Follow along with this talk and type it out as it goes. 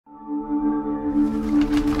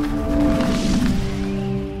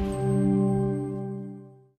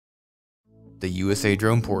USA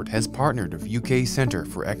Droneport has partnered with UK Centre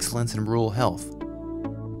for Excellence in Rural Health,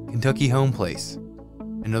 Kentucky Home Place,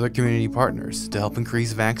 and other community partners to help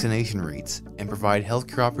increase vaccination rates and provide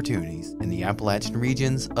healthcare opportunities in the Appalachian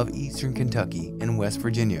regions of eastern Kentucky and West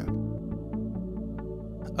Virginia.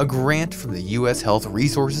 A grant from the U.S. Health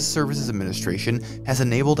Resources Services Administration has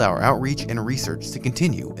enabled our outreach and research to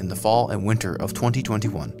continue in the fall and winter of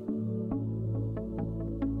 2021.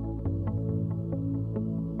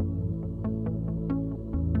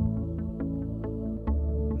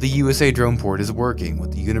 The USA Droneport is working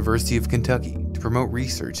with the University of Kentucky to promote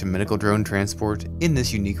research in medical drone transport in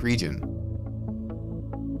this unique region.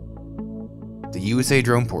 The USA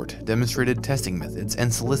Droneport demonstrated testing methods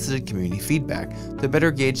and solicited community feedback to better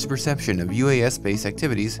gauge the perception of UAS-based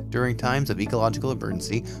activities during times of ecological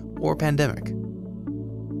emergency or pandemic.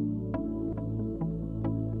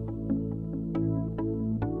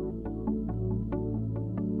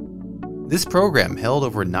 This program held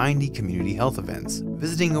over 90 community health events,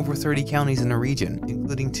 visiting over 30 counties in the region,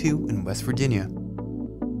 including 2 in West Virginia.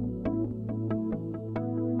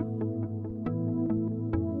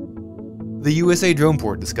 The USA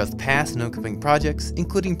Droneport discussed past and upcoming projects,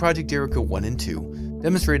 including Project Jericho 1 and 2,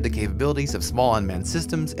 demonstrated the capabilities of small unmanned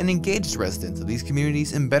systems, and engaged residents of these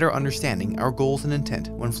communities in better understanding our goals and intent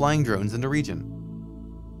when flying drones in the region.